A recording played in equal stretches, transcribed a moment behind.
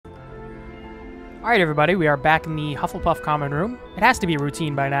Alright everybody, we are back in the Hufflepuff common room. It has to be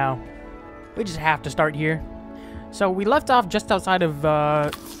routine by now. We just have to start here. So we left off just outside of,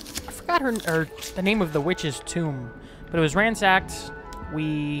 I forgot the name of the witch's tomb. But it was ransacked.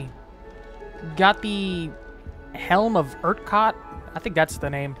 We got the Helm of Urtkot. I think that's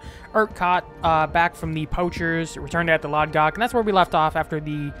the name. Urtkot, back from the poachers, returned at the Lodgok. And that's where we left off after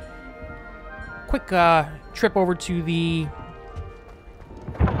the quick trip over to the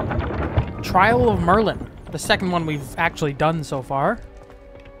Trial of Merlin, the second one we've actually done so far.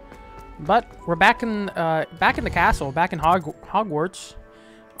 But we're back in the castle, back in Hogwarts.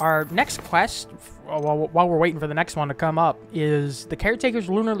 Our next quest, while we're waiting for the next one to come up, is the Caretaker's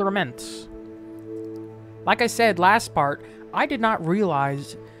Lunar Lament. Like I said last part, I did not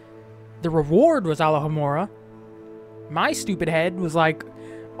realize the reward was Alohomora. My stupid head was like,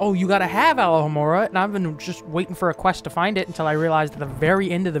 oh, you gotta have Alohomora, and I've been just waiting for a quest to find it until I realized at the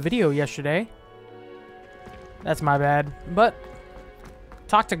very end of the video yesterday. That's my bad. But,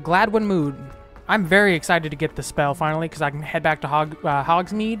 talk to Gladwin Mood. I'm very excited to get the spell finally, because I can head back to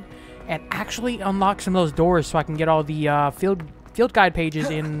Hogsmeade and actually unlock some of those doors so I can get all the field guide pages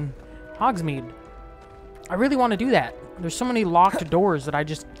in Hogsmeade. I really want to do that. There's so many locked doors that I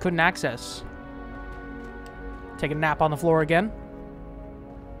just couldn't access. Take a nap on the floor again.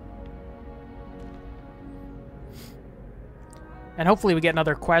 And hopefully we get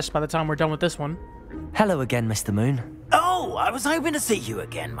another quest by the time we're done with this one. Hello again, Mr. Moon. Oh, I was hoping to see you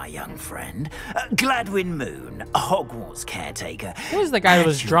again, my young friend. Gladwin Moon, Hogwarts caretaker. He was the guy who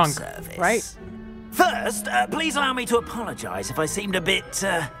was drunk, right? First, please allow me to apologize if I seemed a bit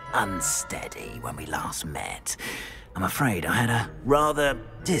unsteady when we last met. I'm afraid I had a rather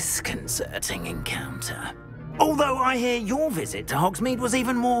disconcerting encounter. Although I hear your visit to Hogsmeade was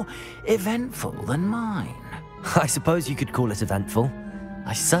even more eventful than mine. I suppose you could call it eventful.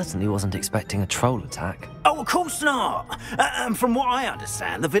 I certainly wasn't expecting a troll attack. Oh, of course not. From what I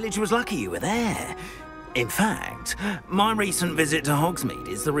understand, the village was lucky you were there. In fact, my recent visit to Hogsmeade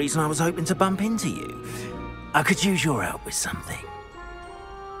is the reason I was hoping to bump into you. I could use your help with something.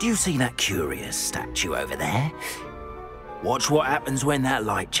 Do you see that curious statue over there? Watch what happens when that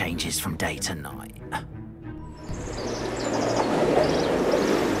light changes from day to night.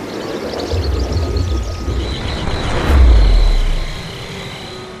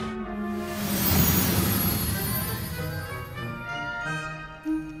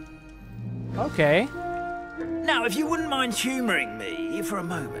 Okay. Now, if you wouldn't mind humoring me for a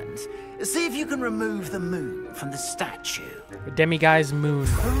moment, see if you can remove the moon from the statue. The demiguy's moon.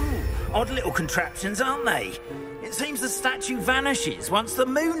 Oh, odd little contraptions, aren't they? It seems the statue vanishes once the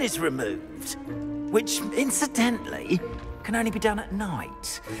moon is removed. Which, incidentally, can only be done at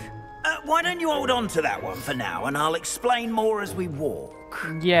night. Why don't you hold on to that one for now, and I'll explain more as we walk.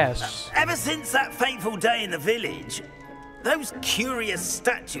 Yes. Ever since that fateful day in the village, those curious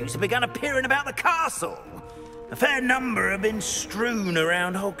statues have begun appearing about the castle. A fair number have been strewn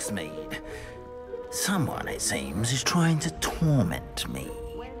around Hogsmeade. Someone, it seems, is trying to torment me.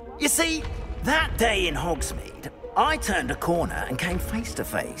 You see, that day in Hogsmeade, I turned a corner and came face to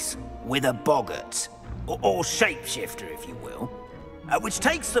face with a boggart, or shapeshifter, if you will, which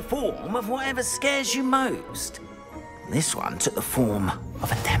takes the form of whatever scares you most. This one took the form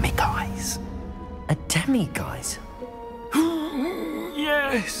of a demiguise. A demiguise?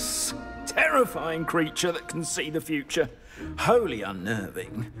 Yes! Terrifying creature that can see the future. Wholly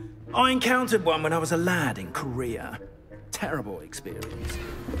unnerving. I encountered one when I was a lad in Korea. Terrible experience.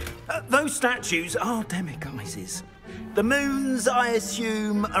 Those statues are demiguises. The moons, I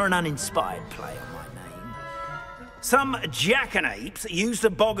assume, are an uninspired play on my name. Some jackanapes used a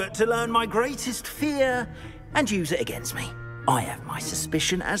boggart to learn my greatest fear and use it against me. I have my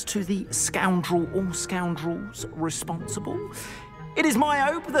suspicion as to the scoundrel or scoundrels responsible. It is my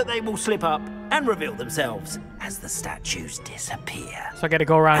hope that they will slip up and reveal themselves as the statues disappear. So I gotta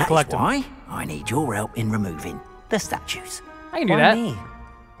go around and collect them. Why I need your help in removing the statues. I can do Why that. me?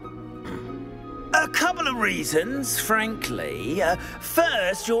 A couple of reasons, frankly.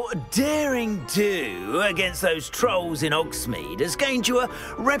 First, your daring do against those trolls in Hogsmeade has gained you a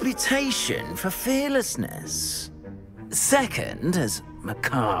reputation for fearlessness. Second, as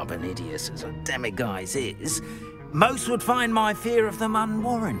macabre and hideous as a demiguise is, most would find my fear of them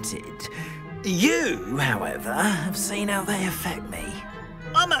unwarranted. You, however, have seen how they affect me.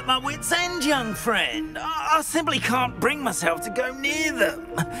 I'm at my wit's end, young friend. I simply can't bring myself to go near them.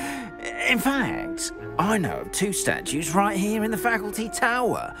 In fact, I know of two statues right here in the faculty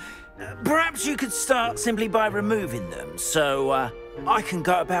tower. Perhaps you could start simply by removing them, so I can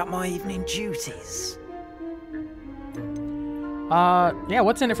go about my evening duties. Yeah,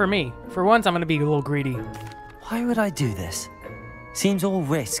 what's in it for me? For once, I'm gonna be a little greedy. Why would I do this? Seems all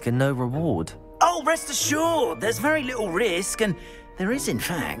risk and no reward. Oh, rest assured, there's very little risk, and there is, in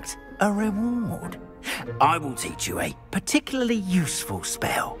fact, a reward. I will teach you a particularly useful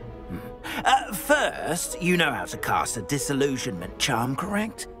spell. First, you know how to cast a disillusionment charm,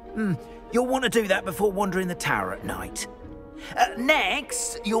 correct? You'll want to do that before wandering the tower at night.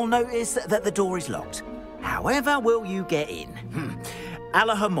 Next, you'll notice that the door is locked. However will you get in?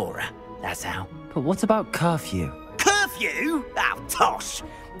 Alahomora, that's how. But what about curfew? Curfew? Oh, tosh.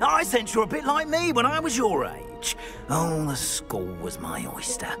 I sense you're a bit like me when I was your age. Oh, the school was my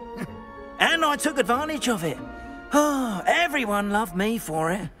oyster. And I took advantage of it. Oh, everyone loved me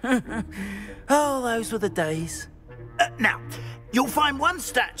for it. Oh, those were the days. Now, you'll find one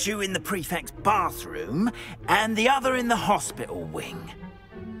statue in the prefect's bathroom and the other in the hospital wing.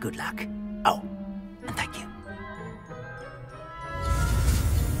 Good luck. Oh, and thank you.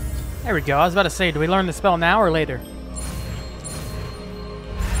 There we go. I was about to say, do we learn the spell now or later?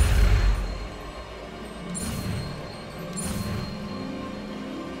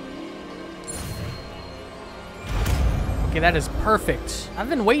 Okay, that is perfect. I've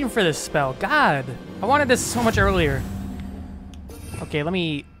been waiting for this spell. God, I wanted this so much earlier. Okay, let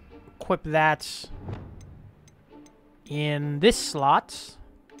me equip that in this slot.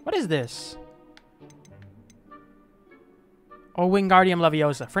 What is this? Oh, Wingardium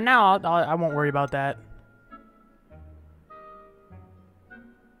Leviosa. For now, I won't worry about that.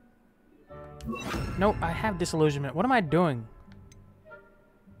 Nope, I have Disillusionment. What am I doing?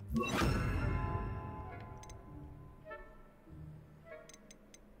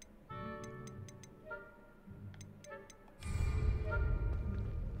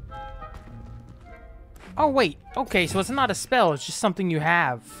 Oh, wait. Okay, so it's not a spell. It's just something you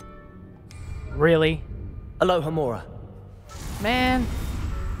have. Really? Alohomora. Man.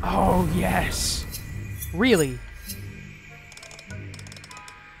 Oh, yes. Really?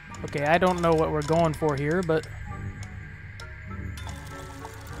 Okay, I don't know what we're going for here, but...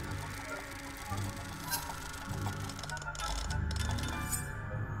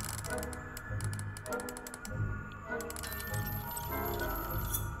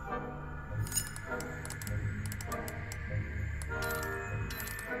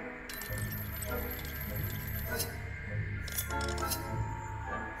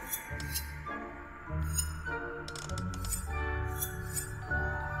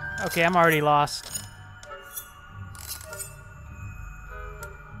 Okay, I'm already lost.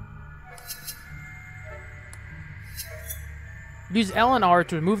 Use L and R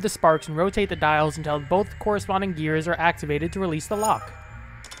to remove the sparks and rotate the dials until both corresponding gears are activated to release the lock.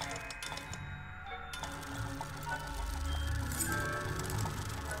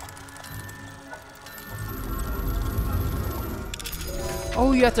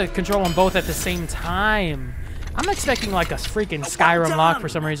 Oh, you have to control them both at the same time. I'm expecting like a freaking Skyrim lock for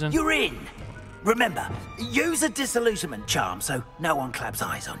some reason. You're in. Remember, use a disillusionment charm so no one claps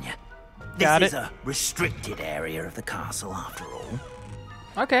eyes on you. This is a restricted area of the castle, after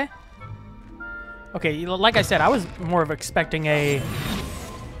all. Okay. Okay, like I said, I was more of expecting a...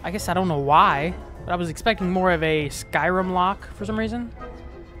 I guess I don't know why, but I was expecting more of a Skyrim lock for some reason.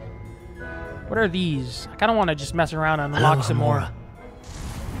 What are these? I kind of want to just mess around and unlock some more.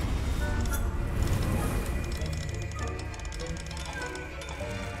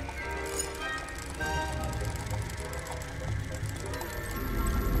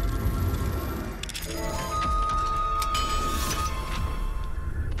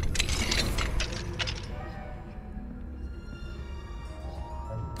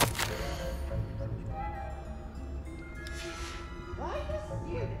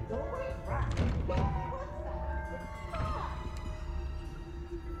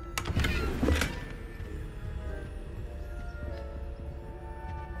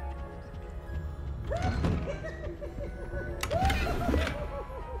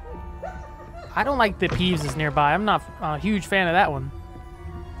 I don't like the Peeves is nearby. I'm not a huge fan of that one.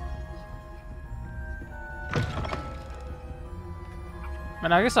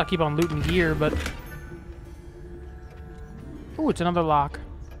 And I guess I'll keep on looting gear, but... Ooh, it's another lock.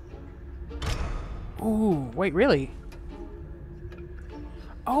 Ooh, wait, really?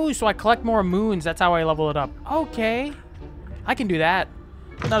 Oh, so I collect more moons. That's how I level it up. Okay. I can do that.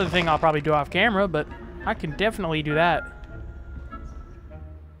 Another thing I'll probably do off camera, but I can definitely do that.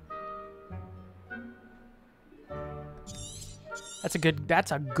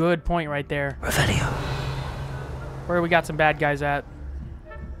 That's a good point right there. Revelio. Where we got some bad guys at.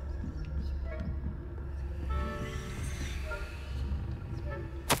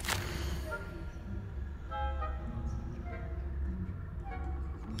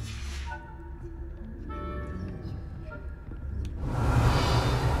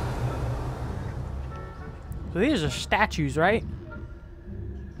 So these are statues, right?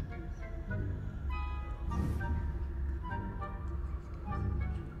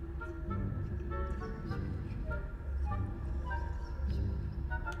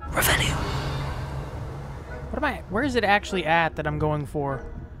 Revelio. What am I? Where is it actually at that I'm going for?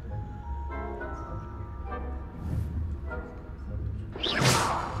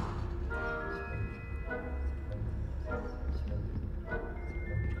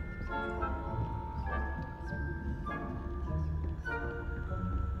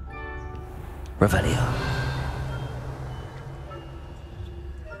 Revelio.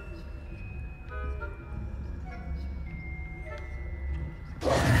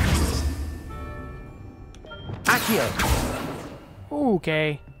 Accio.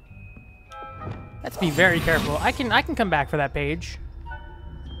 Okay. Let's be very careful. I can come back for that page.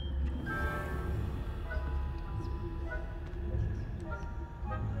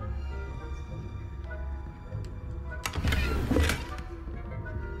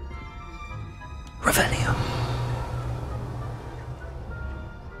 Revelio.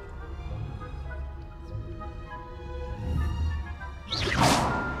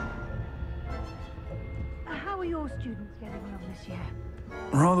 How are your students getting on this year?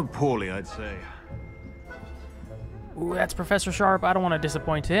 Rather poorly, I'd say. Ooh, that's Professor Sharp. I don't want to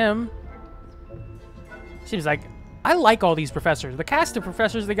disappoint him. Seems like I like all these professors. The cast of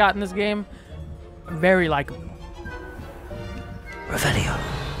professors they got in this game, very likable. Revelio.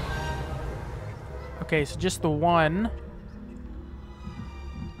 Okay, so just the one.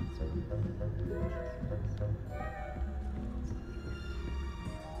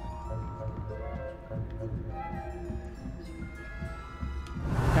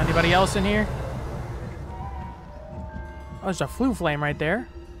 Got anybody else in here? Oh, there's a flue flame right there.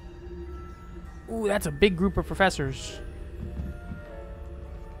 Ooh, that's a big group of professors.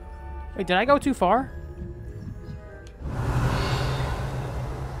 Wait, did I go too far?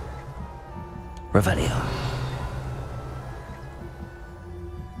 Revelio.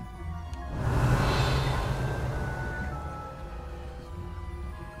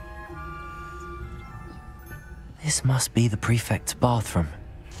 This must be the prefect's bathroom.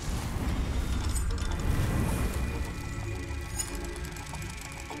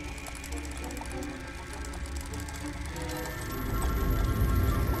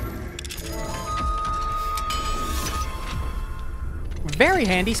 Very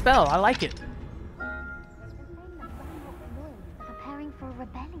handy spell. I like it. Preparing for a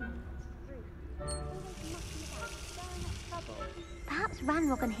rebellion. Perhaps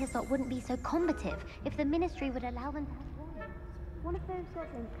Ranrock and his lot wouldn't be so combative if the Ministry would allow them to have war. One of those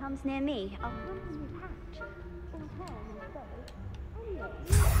goblins comes near me, I'll hunt in his hatch. In turn, and so... Anyway,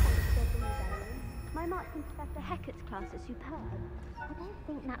 you know rebellion. My marksman Professor Hecat's class is superb. I don't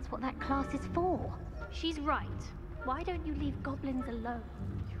think that's what that class is for. She's right. Why don't you leave goblins alone,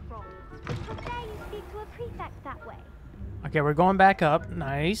 troll? How dare you speak to a prefect that way? Okay, we're going back up.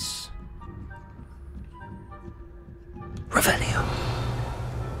 Nice. Revelio.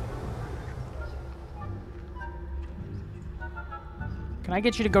 Can I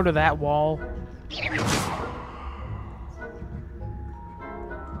get you to go to that wall? Students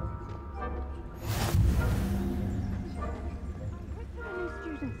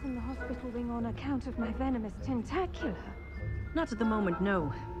in the hospital wing on account of my venomous tentacular. Not at the moment,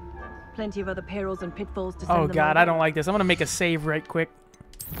 no. Plenty of other perils and pitfalls to send Oh them god, over. I don't like this. I'm gonna make a save right quick.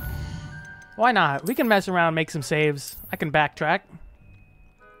 Why not? We can mess around and make some saves. I can backtrack.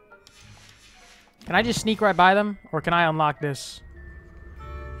 Can I just sneak right by them? Or can I unlock this?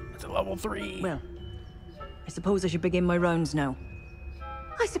 It's a level 3. Well, I suppose I should begin my rounds now.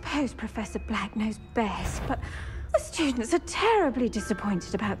 I suppose Professor Black knows best, but the students are terribly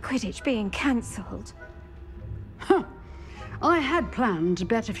disappointed about Quidditch being cancelled. Huh. I had planned to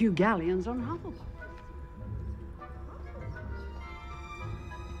bet a few galleons on Hufflepuff.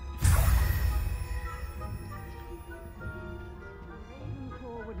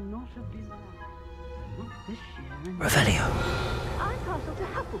 Ravenclaw would not have been right. Not this year. Revelio. I'm partial to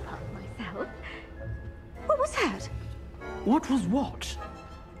Hufflepuff myself. What was that? What was what?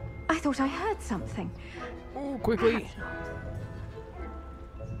 I thought I heard something. Oh, quickly.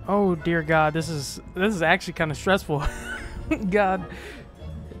 Oh dear god, this is actually kind of stressful. God.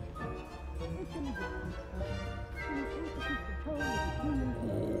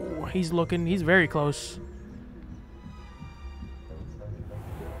 Oh, he's very close.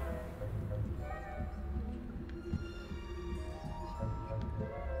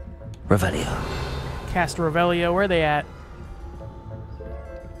 Revelio. Cast Revelio, where are they at?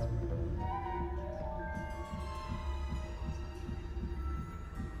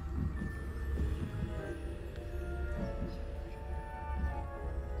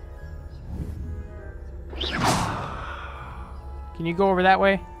 Can you go over that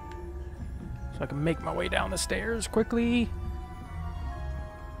way? So I can make my way down the stairs quickly.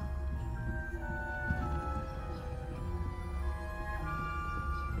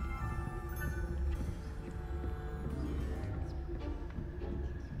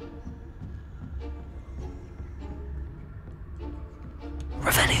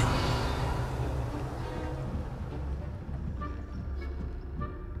 Revelio.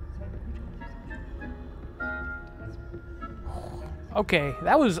 Okay,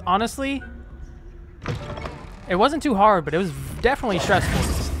 that was honestly... It wasn't too hard, but it was definitely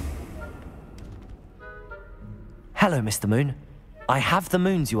stressful. Hello, Mr. Moon. I have the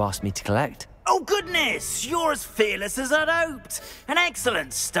moons you asked me to collect. Oh, goodness! You're as fearless as I'd hoped. An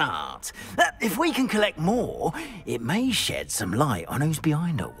excellent start. If we can collect more, it may shed some light on who's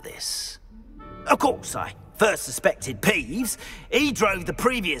behind all this. Of course, I first suspected Peeves. He drove the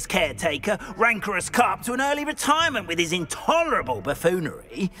previous caretaker, Rancorous Carp, to an early retirement with his intolerable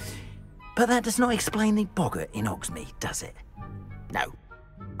buffoonery. But that does not explain the boggart in Hogsmeade, does it? No.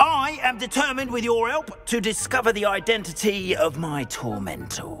 I am determined, with your help, to discover the identity of my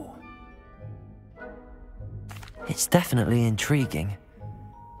tormentor. It's definitely intriguing.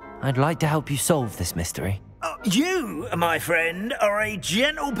 I'd like to help you solve this mystery. You, my friend, are a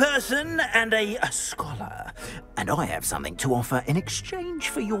gentle person and a scholar, and I have something to offer in exchange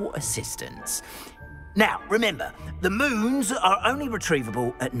for your assistance. Now, remember, the moons are only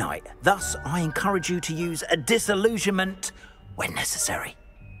retrievable at night. Thus, I encourage you to use a disillusionment when necessary.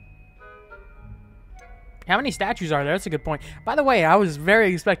 How many statues are there? That's a good point. By the way, I was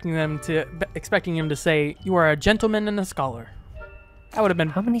very expecting him to say, "You are a gentleman and a scholar." That would have been.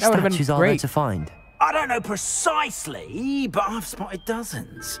 How many that statues are there to find? I don't know precisely, but I've spotted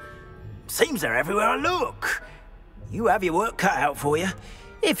dozens. Seems they're everywhere I look. You have your work cut out for you,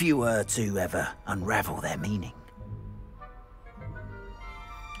 if you were to ever unravel their meaning.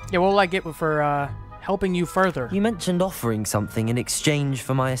 Yeah, what will I get for helping you further? You mentioned offering something in exchange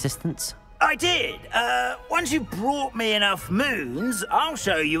for my assistance. I did. Once you brought me enough moons, I'll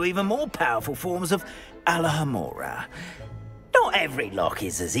show you even more powerful forms of Alahamora. Not every lock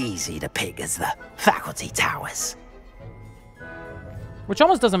is as easy to pick as the faculty towers. Which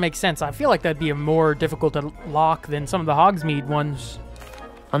almost doesn't make sense. I feel like that'd be a more difficult to lock than some of the Hogsmeade ones.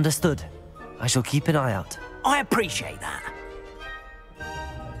 Understood. I shall keep an eye out. I appreciate that.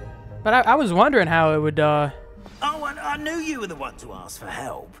 But I was wondering how it would, Oh, and I knew you were the one to ask for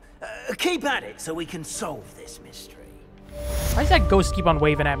help. Keep at it so we can solve this mystery. Why does that ghost keep on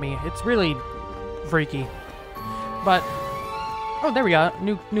waving at me? It's really freaky. But, oh, there we go.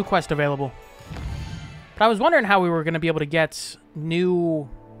 New quest available. But I was wondering how we were going to be able to get new...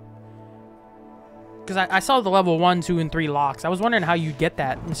 Because I saw the level 1, 2, and 3 locks. I was wondering how you get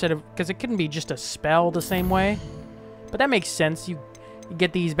that instead of... Because it couldn't be just a spell the same way. But that makes sense. You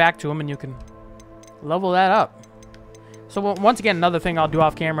get these back to him and you can level that up. So once again, another thing I'll do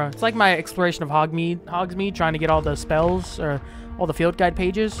off camera. It's like my exploration of Hogsmeade, trying to get all the spells or all the field guide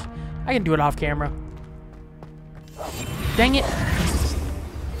pages. I can do it off camera. Dang it!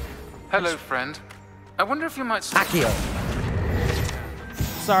 Hello, friend. I wonder if you might... Accio!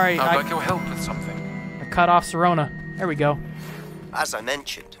 Sorry, I'd like your help with something. I cut off Serona. There we go. As I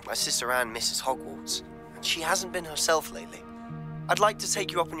mentioned, my sister Anne misses Hogwarts, and she hasn't been herself lately. I'd like to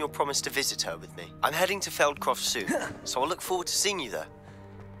take you up on your promise to visit her with me. I'm heading to Feldcroft soon, so I'll look forward to seeing you there.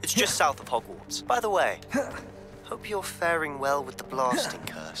 It's just south of Hogwarts. By the way, hope you're faring well with the blasting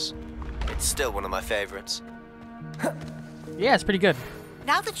curse. It's still one of my favorites. Yeah, it's pretty good.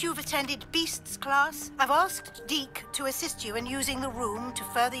 Now that you've attended Beasts class, I've asked Deke to assist you in using the room to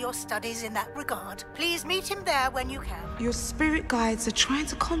further your studies in that regard. Please meet him there when you can. Your spirit guides are trying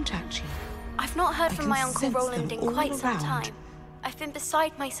to contact you. I've not heard from my Uncle Roland in quite some around. time. I've been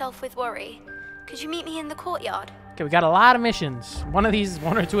beside myself with worry. Could you meet me in the courtyard? Okay, we got a lot of missions. One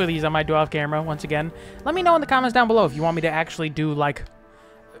or two of these I might do off camera once again. Let me know in the comments down below if you want me to actually do, like...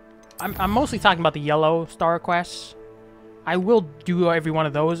 I'm mostly talking about the yellow star quests. I will do every one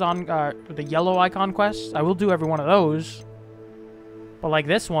of those on the yellow icon quests. I will do every one of those. But like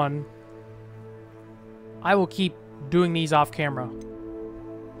this one, I will keep doing these off camera.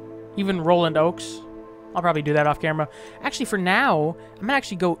 Even Roland Oaks, I'll probably do that off camera. Actually, for now, I'm gonna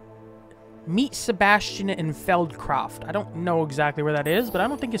actually go meet Sebastian in Feldcroft. I don't know exactly where that is, but I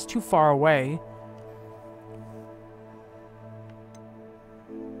don't think it's too far away.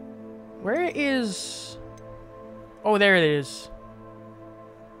 Where is... Oh, there it is.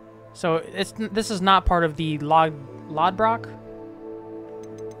 So this is not part of the Lodbrok.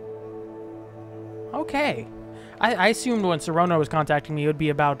 Okay. I assumed when Serona was contacting me, it would be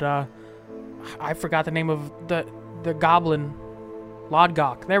about I forgot the name of the goblin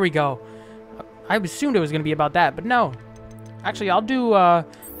Lodgok. There we go. I assumed it was going to be about that, but no. Actually, I'll do,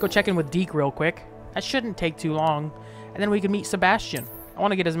 go check in with Deke real quick. That shouldn't take too long. And then we can meet Sebastian. I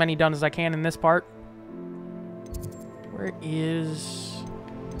want to get as many done as I can in this part. Where is...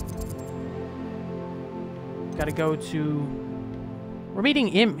 Gotta go to... We're meeting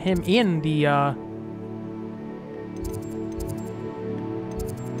him in the,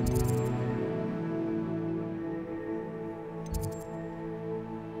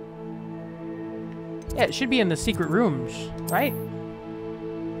 Yeah, it should be in the secret rooms, right?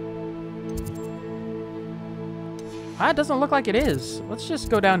 Ah, it doesn't look like it is. Let's just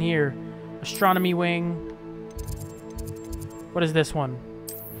go down here. Astronomy wing. What is this one?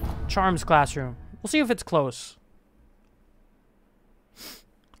 Charms classroom. We'll see if it's close.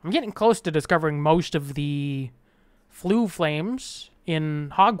 I'm getting close to discovering most of the flue flames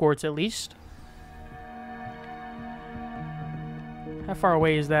in Hogwarts, at least. How far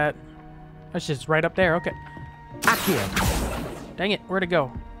away is that? That's just right up there. Okay. Accio. Dang it. Where'd it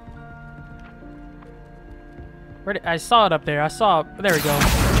go? I saw it up there. There we go.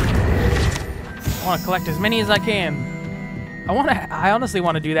 I want to collect as many as I can. I honestly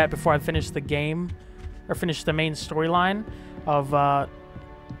want to do that before I finish the game. Or finish the main storyline of,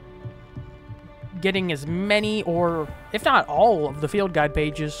 getting as many, or if not all, of the field guide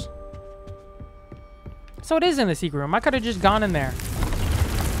pages. So it is in the secret room. I could have just gone in there.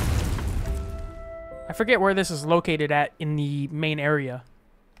 I forget where this is located at in the main area.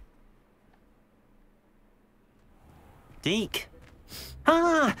 Deke.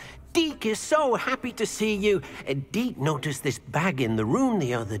 Ah, Deke is so happy to see you. Deke noticed this bag in the room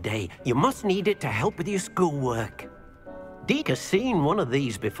the other day. You must need it to help with your schoolwork. Deke has seen one of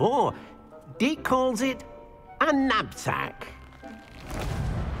these before. Deke calls it a knapsack.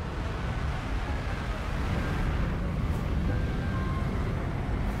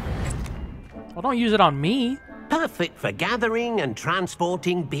 Well, don't use it on me. Perfect for gathering and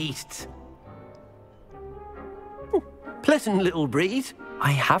transporting beasts. Pleasant little breeze.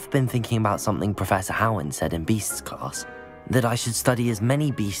 I have been thinking about something Professor Howin said in Beasts class, that I should study as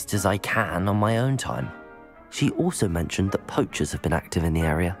many beasts as I can on my own time. She also mentioned that poachers have been active in the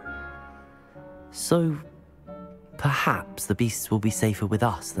area. So, perhaps the beasts will be safer with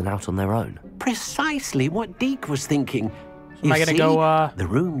us than out on their own. Precisely what Deke was thinking. Am I gonna go, The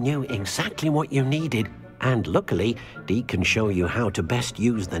room knew exactly what you needed, and luckily, Deke can show you how to best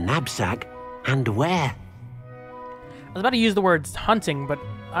use the knapsack and where. I was about to use the words hunting, but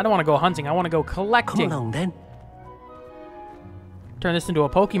I don't want to go hunting. I want to go collecting. Come along, then. Turn this into a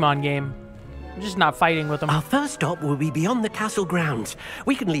Pokemon game. I'm just not fighting with them. Our first stop will be beyond the castle grounds.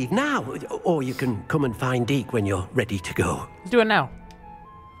 We can leave now, or you can come and find Deke when you're ready to go. Let's do it now.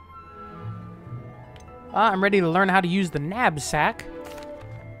 I'm ready to learn how to use the knapsack.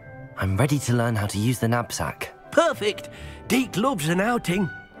 I'm ready to learn how to use the knapsack. Perfect! Deke loves an outing.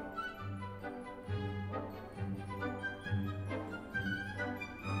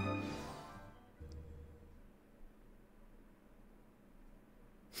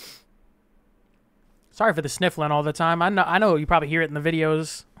 Sorry for the sniffling all the time. I know you probably hear it in the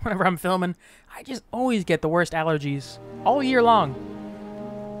videos whenever I'm filming. I just always get the worst allergies all year long.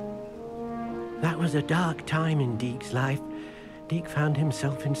 That was a dark time in Deke's life. Deke found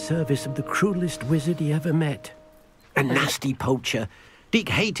himself in service of the cruelest wizard he ever met. A nasty poacher. Deke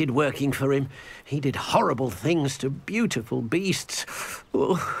hated working for him. He did horrible things to beautiful beasts.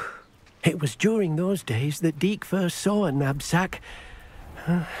 Oh. It was during those days that Deke first saw a knapsack.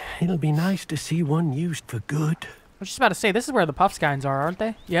 It'll be nice to see one used for good. I was just about to say, this is where the Puffskines are, aren't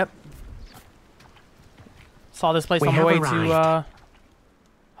they? Yep. Saw this place on the way to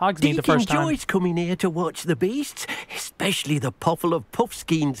Hogsmeade the first time. Deke enjoys coming here to watch the beasts, especially the puffle of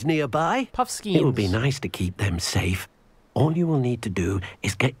Puffskeins nearby. Puffskeins. It will be nice to keep them safe. All you will need to do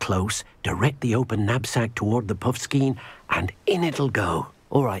is get close, direct the open knapsack toward the Puffskein, and in it'll go.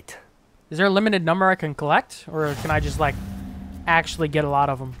 All right. Is there a limited number I can collect? Or can I just, like, actually get a lot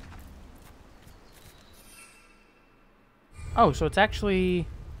of them? Oh, so it's actually...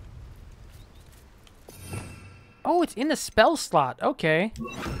 Oh, it's in the spell slot. Okay.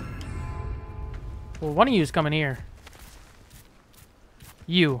 Well, one of you is coming here.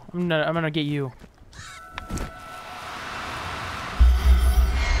 You. I'm gonna get you.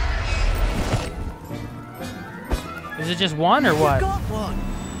 Is it just one or what? Got one.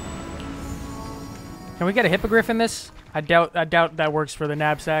 Can we get a hippogriff in this? I doubt that works for the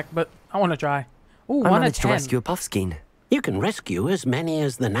knapsack, but I want to try. Ooh, I 1 managed of to 10. rescue a Puffskein. You can rescue as many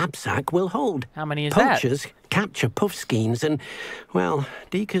as the knapsack will hold. How many is that? Poachers capture puffskeins and, well,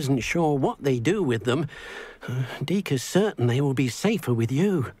 Deek isn't sure what they do with them. Deek is certain they will be safer with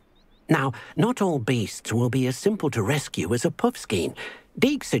you. Now, not all beasts will be as simple to rescue as a puffskein.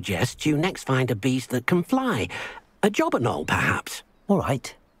 Deek suggests you next find a beast that can fly. A jobberknoll, perhaps. All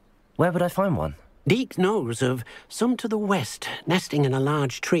right. Where would I find one? Deek knows of some to the west, nesting in a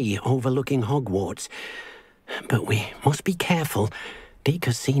large tree overlooking Hogwarts. But we must be careful. Deek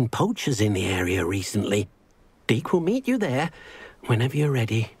has seen poachers in the area recently. Deek will meet you there whenever you're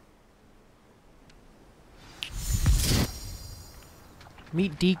ready.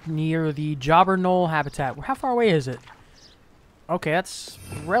 Meet Deek near the jobberknoll habitat. How far away is it? Okay, that's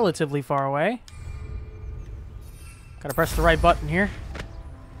relatively far away. Gotta press the right button here.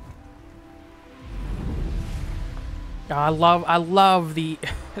 I love the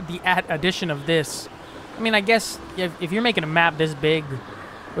addition of this. I mean, I guess if you're making a map this big,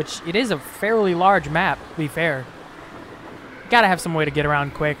 which it is a fairly large map, to be fair, you gotta have some way to get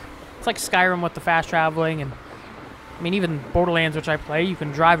around quick. It's like Skyrim with the fast traveling, and I mean, even Borderlands, which I play, you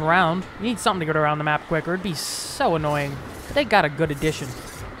can drive around. You need something to get around the map quicker. It'd be so annoying. They got a good addition.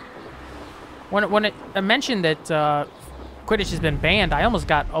 When it mentioned that Quidditch has been banned, I almost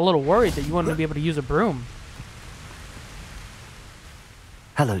got a little worried that you wouldn't be able to use a broom.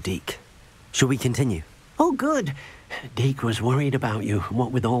 Hello, Deek. Shall we continue? Oh, good. Deek was worried about you,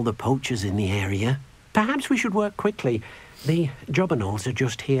 what with all the poachers in the area. Perhaps we should work quickly. The jobberknolls are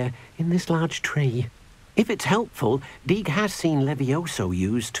just here, in this large tree. If it's helpful, Deek has seen Levioso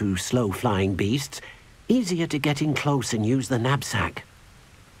used to slow flying beasts. Easier to get in close and use the knapsack.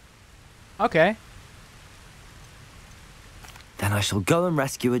 Okay. Then I shall go and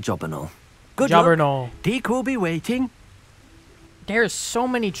rescue a jobberknoll. Good Jobberknoll. luck. Deek will be waiting. There's so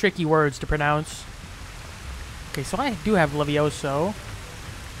many tricky words to pronounce. Okay, so I do have Levioso.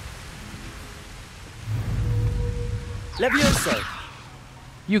 Levioso.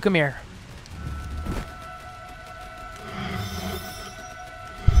 You come here.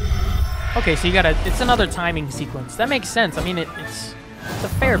 Okay, so you gotta... It's another timing sequence. That makes sense. I mean, it's a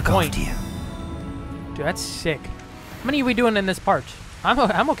fair point. After you. Dude, that's sick. How many are we doing in this part?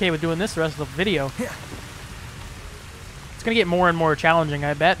 I'm okay with doing this the rest of the video. Yeah. It's gonna get more and more challenging,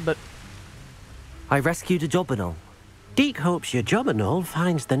 I bet, but... I rescued a jobberknoll. Deek hopes your jobberknoll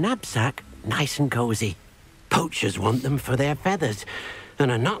finds the knapsack nice and cozy. Poachers want them for their feathers, and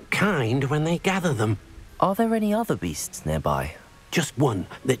are not kind when they gather them. Are there any other beasts nearby? Just one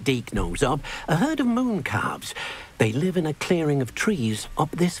that Deek knows of, a herd of moon calves. They live in a clearing of trees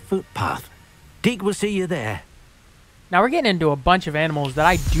up this footpath. Deek will see you there. Now we're getting into a bunch of animals that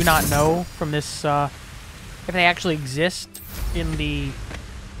I do not know from this, if they actually exist in the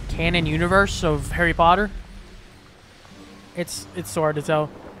canon universe of Harry Potter. It's so hard to tell.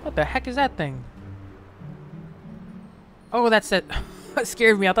 What the heck is that thing? Oh, that's it. That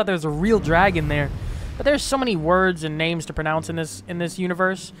scared me. I thought there was a real dragon there. But there's so many words and names to pronounce in this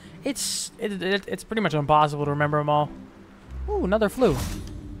universe. It's pretty much impossible to remember them all. Ooh, another flue.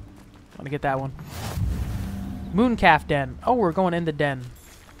 Want to get that one. Mooncalf den. Oh, we're going in the den.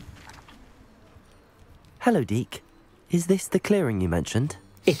 Hello, Deek. Is this the clearing you mentioned?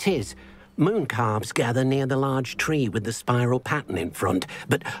 It is. Moon calves gather near the large tree with the spiral pattern in front,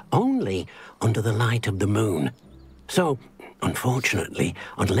 but only under the light of the moon. So, unfortunately,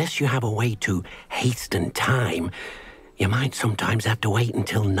 unless you have a way to hasten time, you might sometimes have to wait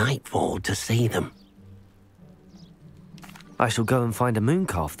until nightfall to see them. I shall go and find a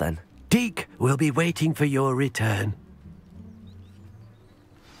mooncalf then. Deek will be waiting for your return.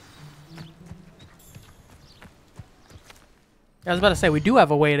 I was about to say, we do have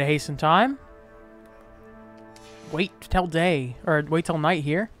a way to hasten time. Wait till day, or wait till night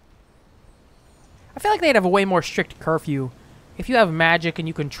here. I feel like they'd have a way more strict curfew. If you have magic and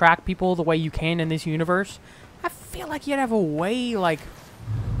you can track people the way you can in this universe, I feel like you'd have a way, like...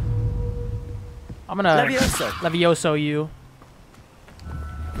 I'm gonna... Levioso you.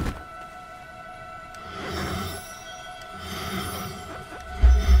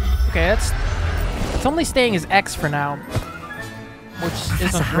 Okay, it's only staying as X for now, which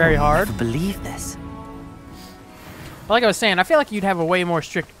isn't very hard. I believe this. But like I was saying, I feel like you'd have a way more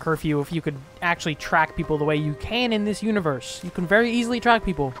strict curfew if you could actually track people the way you can in this universe. You can very easily track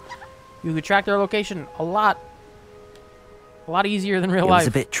people. You could track their location a lot easier than real life. It was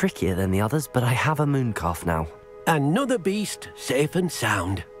a bit trickier than the others, but I have a mooncalf now. Another beast, safe and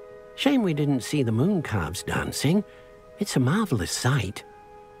sound. Shame we didn't see the mooncalves dancing. It's a marvelous sight.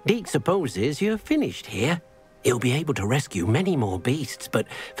 Deek supposes you're finished here. You'll be able to rescue many more beasts, but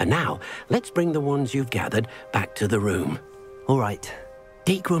for now, let's bring the ones you've gathered back to the room. All right.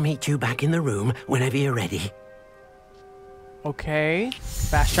 Deke will meet you back in the room whenever you're ready. Okay.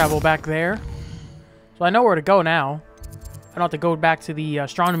 Fast travel back there. So I know where to go now. I don't have to go back to the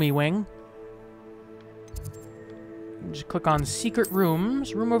astronomy wing. Just click on secret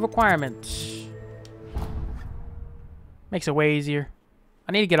rooms, room of requirements. Makes it way easier.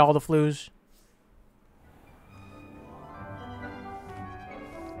 I need to get all the flues.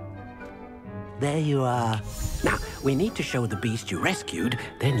 There you are. Now, we need to show the beast you rescued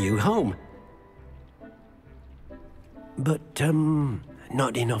their new home. But,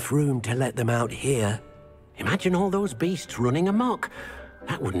 not enough room to let them out here. Imagine all those beasts running amok.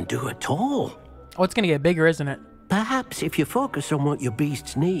 That wouldn't do at all. Oh, it's gonna get bigger, isn't it? Perhaps if you focus on what your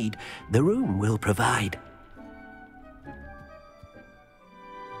beasts need, the room will provide.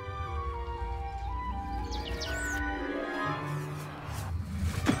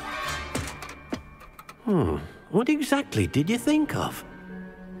 What exactly did you think of?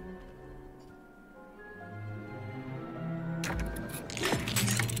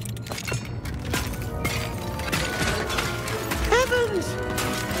 Heavens!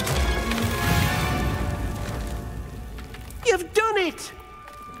 You've done it!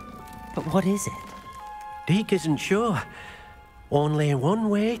 But what is it? Deke isn't sure. Only one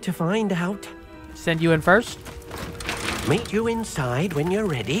way to find out. Send you in first? Meet you inside when you're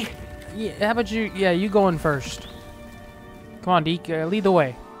ready. Yeah, how about you? Yeah, you go in first. Come on, Deke, lead the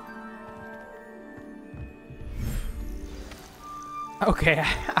way. Okay,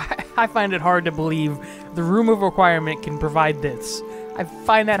 I find it hard to believe the room of requirement can provide this. I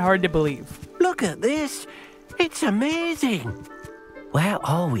find that hard to believe. Look at this. It's amazing. Where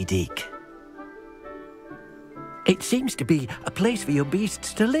are we, Deke? It seems to be a place for your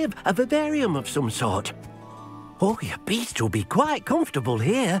beasts to live, a vivarium of some sort. Oh, your beasts will be quite comfortable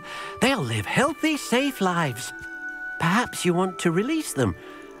here. They'll live healthy, safe lives. Perhaps you want to release them.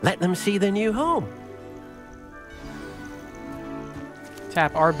 Let them see their new home.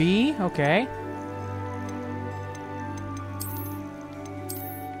 Tap RB, okay.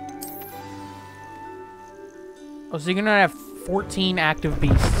 Oh, so you're gonna have 14 active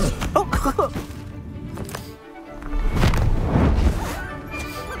beasts.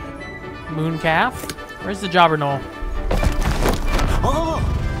 Mooncalf. Where's the Jobberknoll? Oh!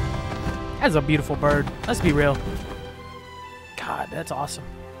 That's a beautiful bird. Let's be real. God, that's awesome.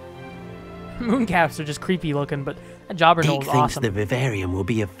 Mooncalfs are just creepy looking, but that Jobberknoll's Deke thinks awesome. the vivarium will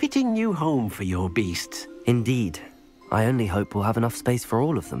be a fitting new home for your beasts. Indeed. I only hope we'll have enough space for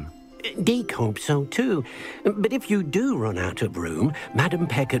all of them. Deke hopes so too. But if you do run out of room, Madam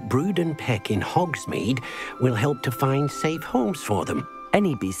Peck at Brood and Peck in Hogsmeade will help to find safe homes for them.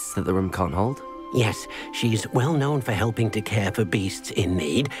 Any beasts that the room can't hold? Yes, she's well known for helping to care for beasts in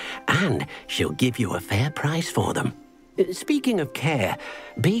need, and she'll give you a fair price for them. Speaking of care,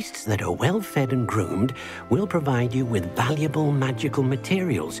 beasts that are well fed and groomed will provide you with valuable magical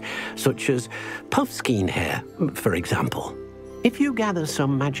materials, such as puffskein hair, for example. If you gather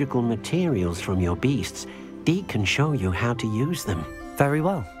some magical materials from your beasts, Deke can show you how to use them. Very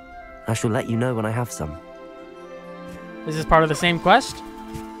well. I shall let you know when I have some. Is this part of the same quest?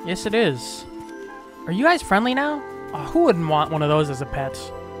 Yes, it is. Are you guys friendly now? Oh, who wouldn't want one of those as a pet?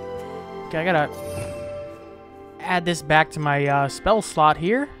 Okay, I gotta add this back to my spell slot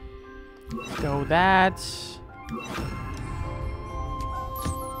here. Go that.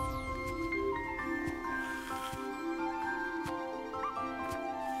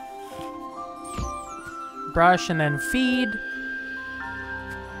 Brush and then feed.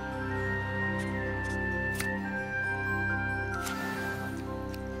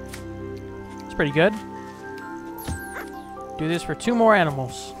 It's pretty good. Do this for 2 more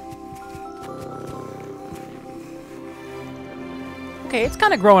animals. Okay, it's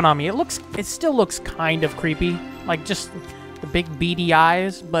kind of growing on me. It still looks kind of creepy, like just the big beady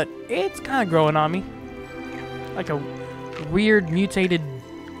eyes, but it's kind of growing on me. Like a weird mutated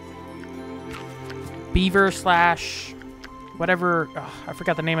beaver slash whatever. Oh, I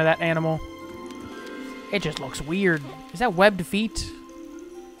forgot the name of that animal. It just looks weird. Is that webbed feet?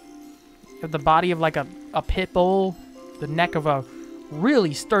 The body of like a pit bull, the neck of a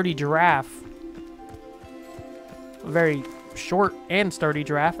really sturdy giraffe. A very short and sturdy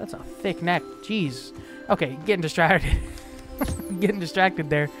giraffe. That's a thick neck. Jeez. Okay, getting distracted. Getting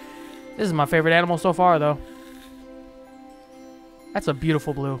distracted there. This is my favorite animal so far, though. That's a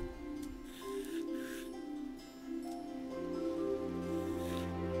beautiful blue.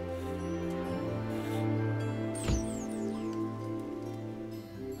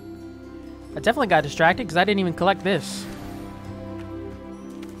 A definitely got distracted because I didn't even collect this.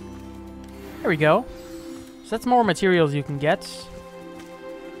 There we go. So that's more materials you can get.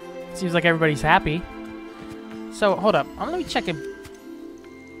 Seems like everybody's happy. So, hold up. Let me check it.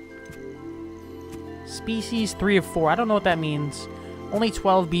 Species 3 of 4. I don't know what that means. Only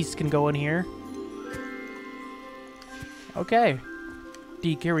 12 beasts can go in here. Okay.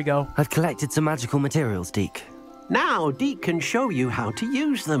 Deke, here we go. I've collected some magical materials, Deke. Now, Deke can show you how to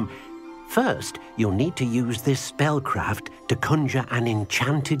use them. First, you'll need to use this spellcraft to conjure an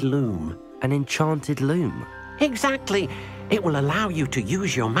enchanted loom. An enchanted loom? Exactly. It will allow you to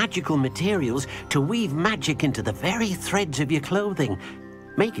use your magical materials to weave magic into the very threads of your clothing,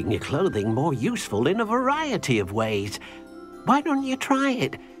 making your clothing more useful in a variety of ways. Why don't you try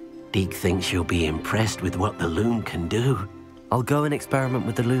it? Deke thinks you'll be impressed with what the loom can do. I'll go and experiment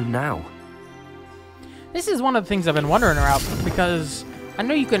with the loom now. This is one of the things I've been wondering about, because I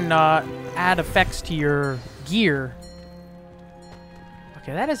know you can add effects to your gear.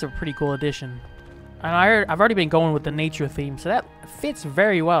 Okay, that is a pretty cool addition. And I've already been going with the nature theme, so that fits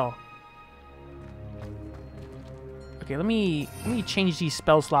very well. Okay, let me change these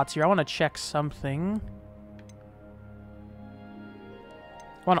spell slots here. I want to check something.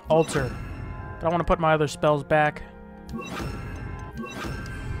 I want to alter, but I want to put my other spells back.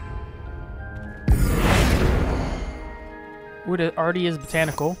 Ooh, it already is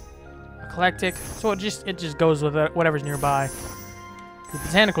botanical, eclectic, so it just goes with whatever's nearby. The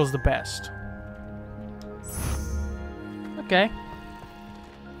botanical is the best. Okay.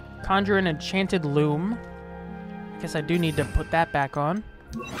 Conjure an enchanted loom. I guess I do need to put that back on.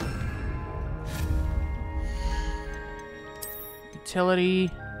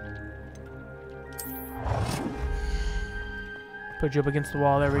 Utility. Put you up against the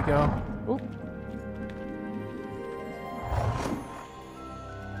wall. There we go. Ooh.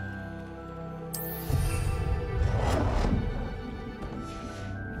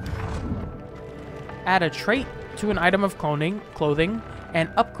 Add a trait to an item of clothing, and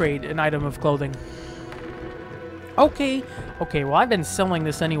upgrade an item of clothing. Okay, well I've been selling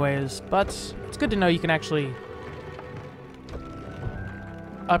this anyways, but it's good to know you can actually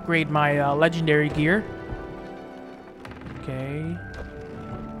upgrade my legendary gear. Okay.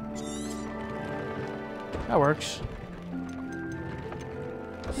 That works.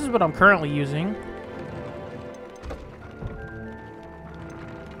 This is what I'm currently using.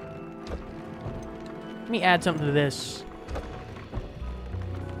 Let me add something to this.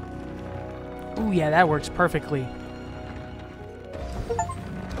 Ooh, yeah, that works perfectly.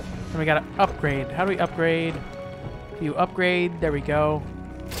 And we gotta upgrade. How do we upgrade? You upgrade. There we go.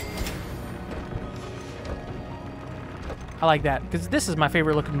 I like that, because this is my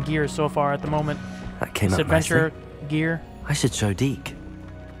favorite looking gear so far at the moment. That came this out adventure nicely. Gear. I should show Deke.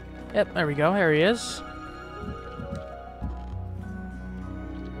 Yep, there we go. There he is.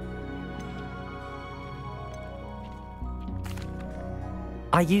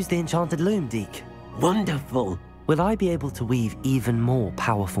 I use the enchanted loom, Deke. Wonderful. Will I be able to weave even more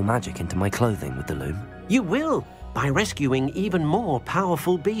powerful magic into my clothing with the loom? You will, by rescuing even more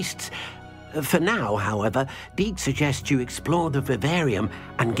powerful beasts. For now, however, Deke suggests you explore the Vivarium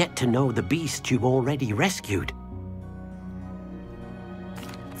and get to know the beasts you've already rescued.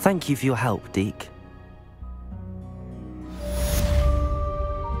 Thank you for your help, Deke.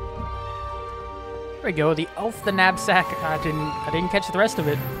 There we go. The elf, the knapsack. I didn't catch the rest of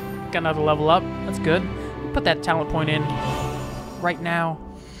it. Got another level up. That's good. Put that talent point in right now.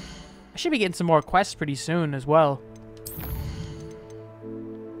 I should be getting some more quests pretty soon as well.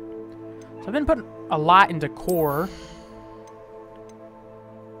 So I've been putting a lot into core.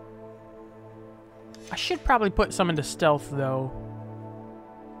 I should probably put some into stealth though.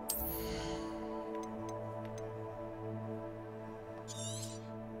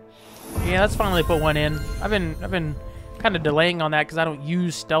 Yeah, let's finally put one in. I've been kind of delaying on that because I don't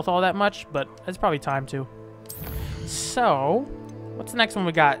use stealth all that much, but it's probably time to. So, what's the next one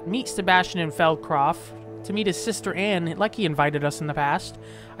we got? Meet Sebastian in Feldcroft to meet his sister Anne, like he invited us in the past.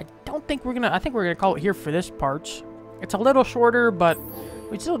 I think we're gonna call it here for this part. It's a little shorter, but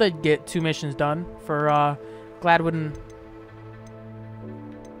we still did get 2 missions done for Gladwin.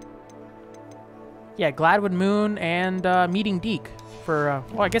 Yeah, Gladwin Moon and meeting Deke. For,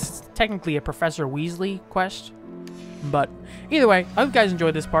 well, I guess it's technically a Professor Weasley quest. But either way, I hope you guys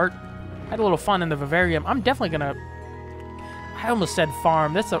enjoyed this part. Had a little fun in the Vivarium. I'm definitely gonna... I almost said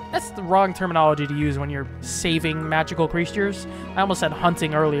farm. That's the wrong terminology to use when you're saving magical creatures. I almost said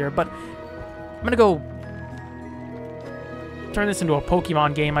hunting earlier, but I'm gonna go turn this into a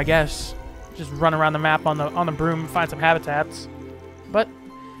Pokemon game, I guess. Just run around the map on the broom and find some habitats. But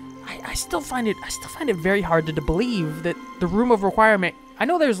I I still find it very hard to believe that the Room of Requirement. I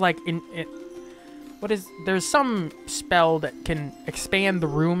know there's like there's some spell that can expand the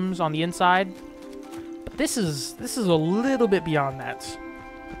rooms on the inside, but this is a little bit beyond that.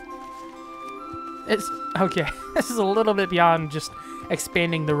 It's okay. This is a little bit beyond just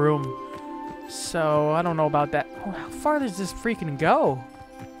expanding the room. So I don't know about that. Oh, how far does this freaking go?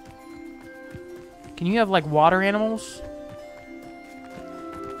 Can you have like water animals?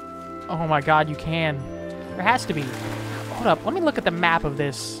 Oh my god, you can. There has to be. Hold up, let me look at the map of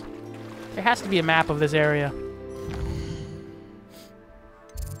this. There has to be a map of this area.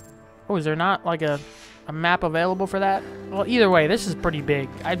 Oh, is there not like a map available for that? Well, either way, this is pretty big.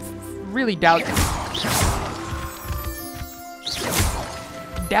 I really doubt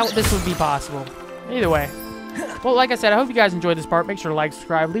this would be possible. Either way. Well, like I said, I hope you guys enjoyed this part. Make sure to like,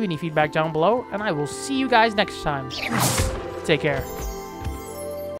 subscribe, leave any feedback down below, and I will see you guys next time. Take care.